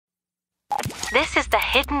This is the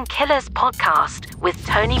Hidden Killers podcast with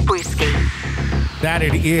Tony Bruschi. That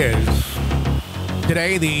it is.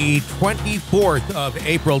 Today, the 24th of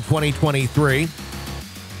April, 2023.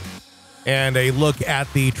 And a look at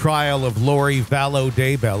the trial of Lori Vallow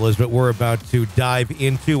Daybell is what we're about to dive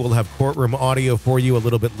into. We'll have courtroom audio for you a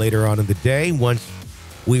little bit later on in the day once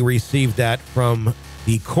we receive that from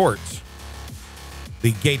the court,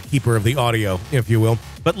 the gatekeeper of the audio, if you will.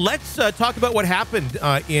 But let's talk about what happened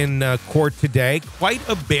in court today. Quite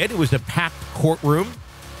a bit. It was a packed courtroom.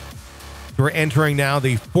 We're entering now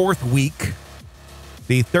the fourth week,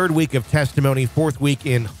 the third week of testimony, fourth week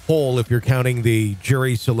in whole if you're counting the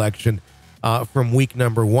jury selection from week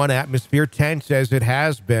number one. Atmosphere tense as it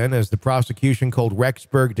has been as the prosecution called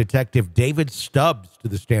Rexburg Detective David Stubbs to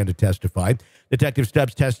the stand to testify. Detective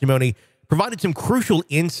Stubbs' testimony provided some crucial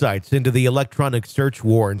insights into the electronic search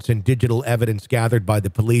warrants and digital evidence gathered by the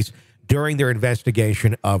police during their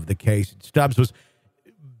investigation of the case. Stubbs was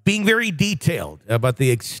being very detailed about the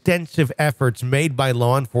extensive efforts made by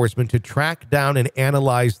law enforcement to track down and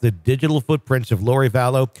analyze the digital footprints of Lori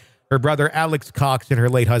Vallow, her brother Alex Cox, and her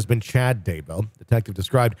late husband Chad Daybell. The detective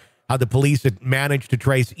described how the police had managed to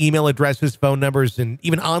trace email addresses, phone numbers, and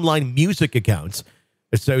even online music accounts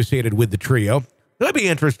associated with the trio. That'd be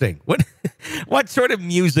interesting. What sort of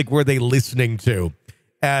music were they listening to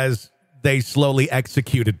as they slowly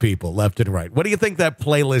executed people left and right? What do you think that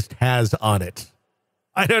playlist has on it?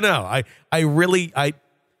 I don't know. I'm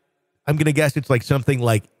going to guess it's like something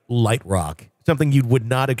like light rock, something you would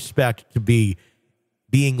not expect to be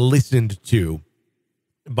being listened to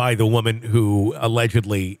by the woman who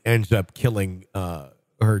allegedly ends up killing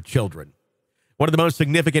her children. One of the most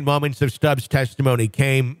significant moments of Stubbs' testimony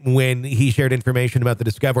came when he shared information about the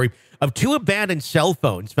discovery of two abandoned cell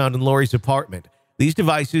phones found in Lori's apartment. These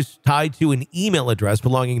devices, tied to an email address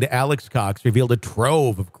belonging to Alex Cox, revealed a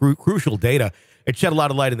trove of crucial data. It shed a lot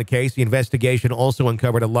of light on the case. The investigation also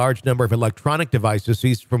uncovered a large number of electronic devices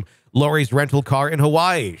seized from Lori's rental car in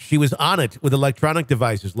Hawaii. She was on it with electronic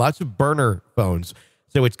devices, lots of burner phones.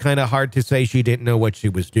 So it's kind of hard to say she didn't know what she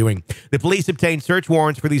was doing. The police obtained search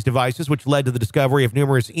warrants for these devices, which led to the discovery of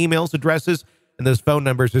numerous emails, addresses, and those phone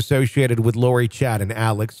numbers associated with Lori, Chad, and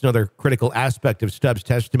Alex. Another critical aspect of Stubbs'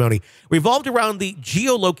 testimony revolved around the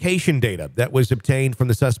geolocation data that was obtained from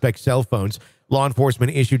the suspect's cell phones. Law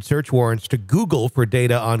enforcement issued search warrants to Google for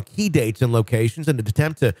data on key dates and locations in an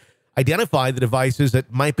attempt to identify the devices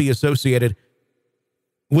that might be associated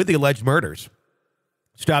with the alleged murders.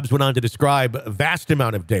 Stubbs went on to describe a vast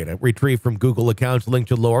amount of data retrieved from Google accounts linked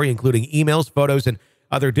to Lori, including emails, photos, and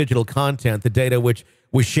other digital content. The data, which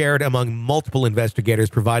was shared among multiple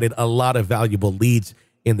investigators, provided a lot of valuable leads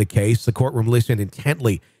in the case. The courtroom listened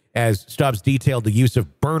intently as Stubbs detailed the use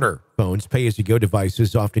of burner phones, pay-as-you-go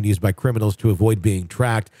devices often used by criminals to avoid being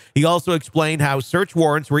tracked. He also explained how search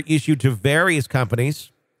warrants were issued to various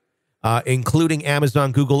companies, including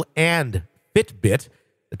Amazon, Google, and Fitbit.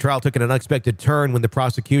 The trial took an unexpected turn when the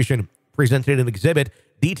prosecution presented an exhibit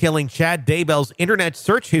detailing Chad Daybell's internet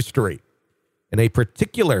search history. In a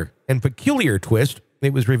particular and peculiar twist,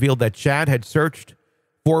 it was revealed that Chad had searched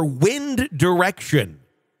for wind direction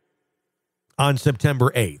on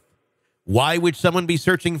September 8th. Why would someone be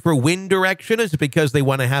searching for wind direction? Is it because they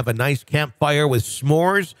want to have a nice campfire with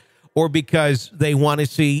s'mores, or because they want to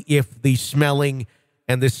see if the smelling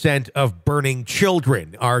and the scent of burning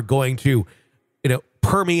children are going to,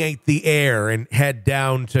 permeate the air and head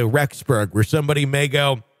down to Rexburg, where somebody may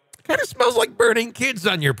go, kind of smells like burning kids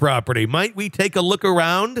on your property. Might we take a look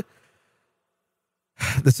around?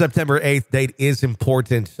 The September 8th date is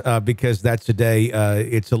important because that's the day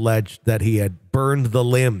it's alleged that he had burned the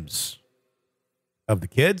limbs of the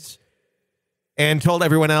kids and told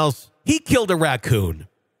everyone else he killed a raccoon.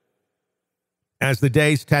 As the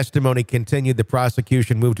day's testimony continued, the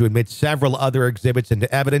prosecution moved to admit several other exhibits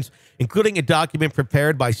into evidence, including a document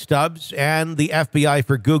prepared by Stubbs and the FBI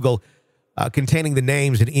for Google containing the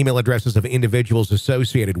names and email addresses of individuals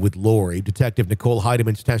associated with Lori. Detective Nicole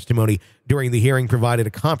Heidemann's testimony during the hearing provided a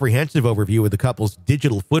comprehensive overview of the couple's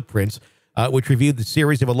digital footprints, which reviewed the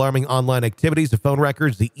series of alarming online activities, the phone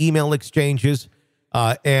records, the email exchanges,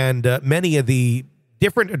 and many of the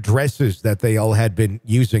different addresses that they all had been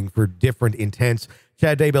using for different intents.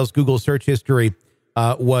 Chad Daybell's Google search history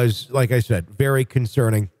was, like I said, very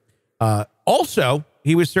concerning. Also,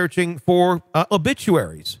 he was searching for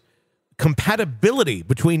obituaries, compatibility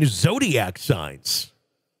between zodiac signs.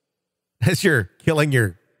 As you're killing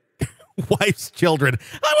your wife's children,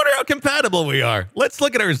 I wonder how compatible we are. Let's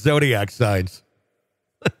look at our zodiac signs.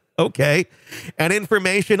 Okay. And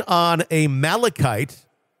information on a malachite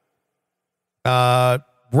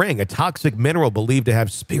ring, a toxic mineral believed to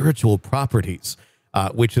have spiritual properties,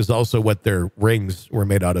 which is also what their rings were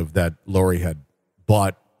made out of that Lori had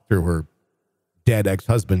bought through her dead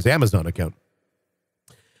ex-husband's Amazon account.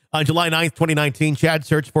 On July 9th, 2019, Chad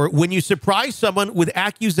searched for when you surprise someone with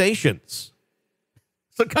accusations.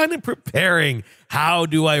 So kind of preparing, how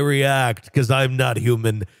do I react? Because I'm not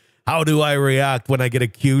human. How do I react when I get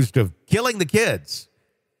accused of killing the kids?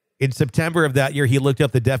 In September of that year, he looked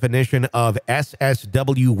up the definition of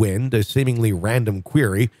SSW wind, a seemingly random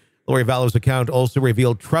query. Lori Vallow's account also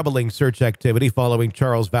revealed troubling search activity following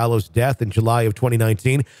Charles Vallow's death in July of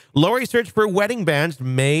 2019. Lori searched for wedding bands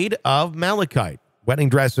made of malachite, wedding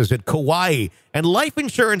dresses at Kauai, and life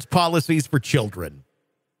insurance policies for children.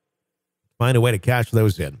 Find a way to cash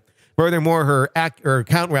those in. Furthermore, her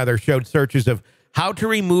account showed searches of how to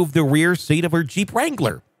remove the rear seat of her Jeep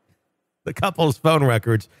Wrangler. The couple's phone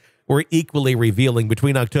records were equally revealing.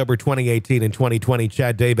 Between October 2018 and 2020,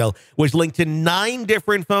 Chad Daybell was linked to 9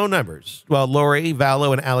 different phone numbers, while Lori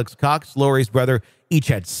Vallow and Alex Cox, Lori's brother, each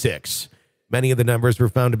had 6. Many of the numbers were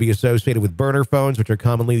found to be associated with burner phones, which are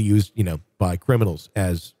commonly used, by criminals,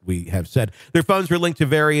 as we have said. Their phones were linked to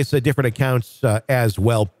various different accounts as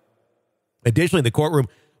well. Additionally, the courtroom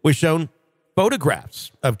was shown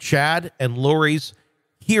photographs of Chad and Lori's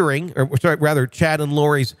Chad and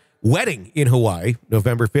Lori's wedding in Hawaii,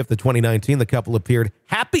 November 5th of 2019. The couple appeared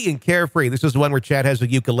happy and carefree. This is the one where Chad has a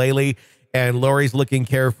ukulele and Lori's looking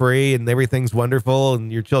carefree and everything's wonderful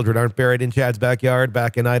and your children aren't buried in Chad's backyard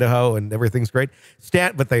back in Idaho and everything's great.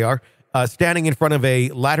 But they are standing in front of a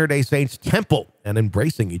Latter-day Saints temple and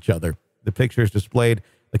embracing each other. The pictures displayed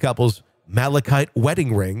the couple's malachite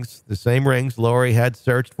wedding rings, the same rings Lori had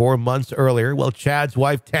searched 4 months earlier while Chad's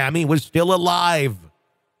wife Tammy was still alive.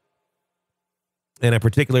 In a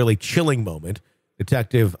particularly chilling moment,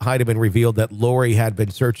 Detective Heidemann revealed that Lori had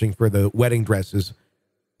been searching for the wedding dresses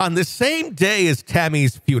on the same day as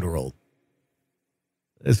Tammy's funeral.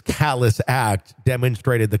 This callous act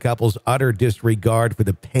demonstrated the couple's utter disregard for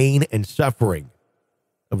the pain and suffering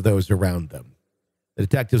of those around them. The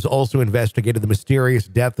detectives also investigated the mysterious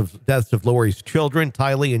deaths of Lori's children,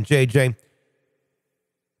 Tylee and JJ.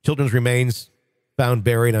 Children's remains found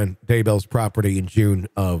buried on Daybell's property in June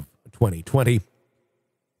of 2020.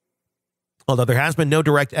 Although there has been no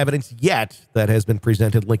direct evidence yet that has been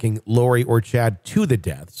presented linking Lori or Chad to the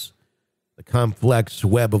deaths, the complex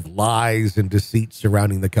web of lies and deceit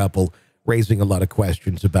surrounding the couple raising a lot of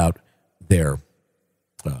questions about their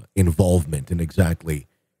involvement and exactly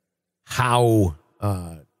how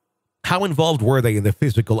involved were they in the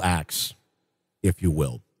physical acts, if you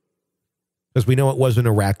will. Because we know it wasn't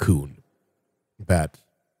a raccoon that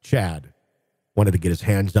Chad wanted to get his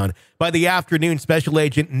hands on. By the afternoon, Special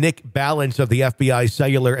Agent Nick Balance of the FBI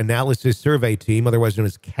Cellular Analysis Survey Team, otherwise known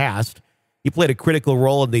as CAST, he played a critical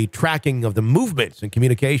role in the tracking of the movements and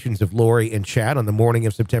communications of Lori and Chad on the morning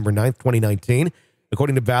of September 9th, 2019.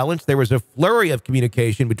 According to Balance, there was a flurry of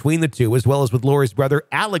communication between the two, as well as with Lori's brother,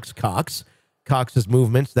 Alex Cox. Cox's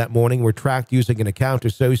movements that morning were tracked using an account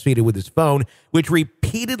associated with his phone, which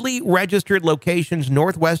repeatedly registered locations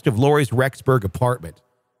northwest of Lori's Rexburg apartment.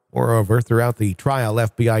 Moreover, throughout the trial,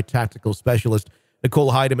 FBI tactical specialist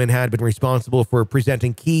Nicole Heidemann had been responsible for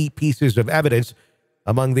presenting key pieces of evidence.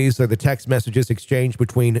 Among these are the text messages exchanged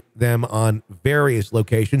between them on various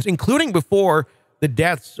locations, including before the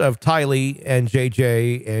deaths of Tylee and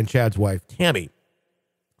JJ and Chad's wife, Tammy.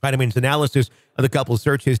 Heidemann's analysis of the couple's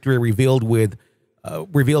search history revealed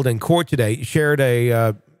in court today shared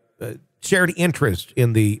interest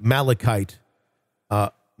in the malachite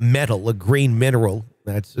metal, a green mineral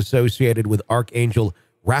that's associated with Archangel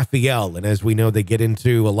Raphael. And as we know, they get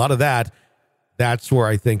into a lot of that. That's where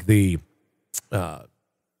I think the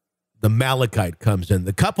malachite comes in.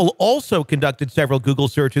 The couple also conducted several Google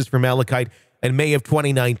searches for malachite in May of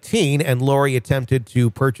 2019, and Lori attempted to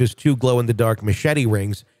purchase 2 glow-in-the-dark machete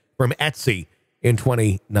rings from Etsy in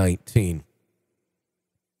 2019.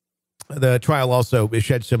 The trial also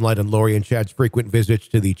shed some light on Lori and Chad's frequent visits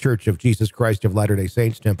to the Church of Jesus Christ of Latter-day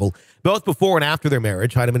Saints Temple. Both before and after their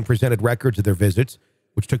marriage, Heidemann presented records of their visits,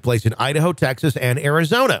 which took place in Idaho, Texas, and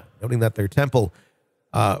Arizona, noting that their temple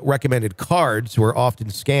recommended cards were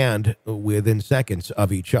often scanned within seconds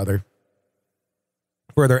of each other.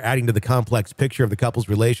 Further adding to the complex picture of the couple's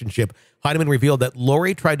relationship, Heidemann revealed that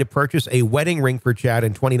Lori tried to purchase a wedding ring for Chad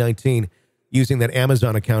in 2019 using that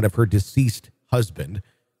Amazon account of her deceased husband.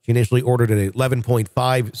 She initially ordered an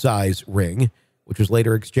 11.5 size ring, which was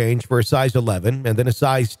later exchanged for a size 11, and then a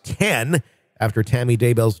size 10 after Tammy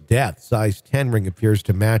Daybell's death. Size 10 ring appears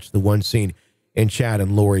to match the one seen in Chad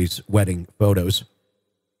and Lori's wedding photos.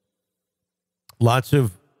 Lots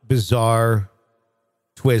of bizarre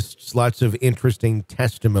twists, lots of interesting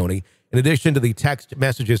testimony. In addition to the text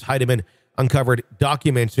messages, Heidemann uncovered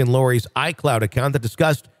documents in Lori's iCloud account that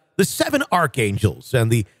discussed the 7 archangels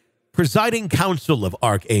and the presiding council of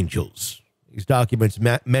archangels. These documents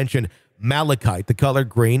mention malachite, the color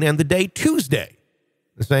green, and the day Tuesday,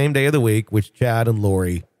 the same day of the week, which Chad and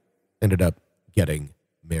Lori ended up getting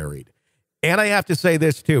married. And I have to say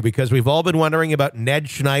this, too, because we've all been wondering about Ned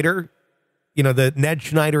Schnider. You know, the Ned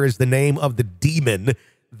Schnider is the name of the demon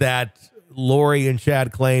that Lori and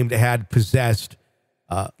Chad claimed had possessed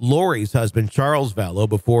Lori's husband, Charles Vallow,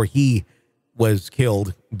 before he was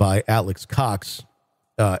killed by Alex Cox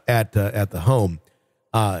at the home.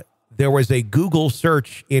 There was a Google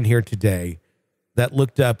search in here today that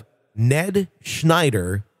looked up Ned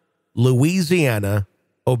Schnider, Louisiana,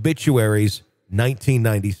 obituaries,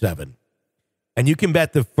 1997. And you can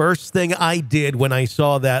bet the first thing I did when I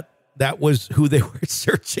saw that was who they were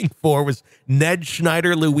searching for was Ned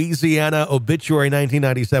Schnider, Louisiana, obituary,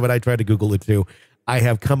 1997. I tried to Google it too. I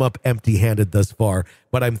have come up empty-handed thus far,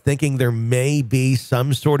 but I'm thinking there may be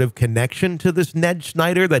some sort of connection to this Ned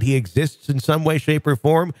Schnider, that he exists in some way, shape, or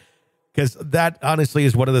form, because that honestly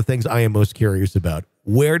is one of the things I am most curious about.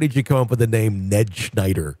 Where did you come up with the name Ned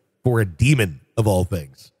Schnider for a demon of all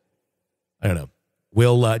things? I don't know.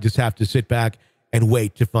 We'll just have to sit back and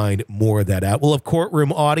wait to find more of that out. We'll have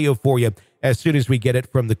courtroom audio for you as soon as we get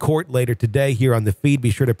it from the court later today here on the feed. Be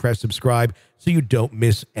sure to press subscribe so you don't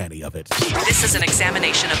miss any of it. This is an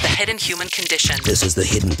examination of the hidden human condition. This is the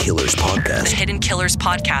Hidden Killers Podcast. The Hidden Killers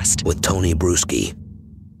Podcast. With Tony Bruschi.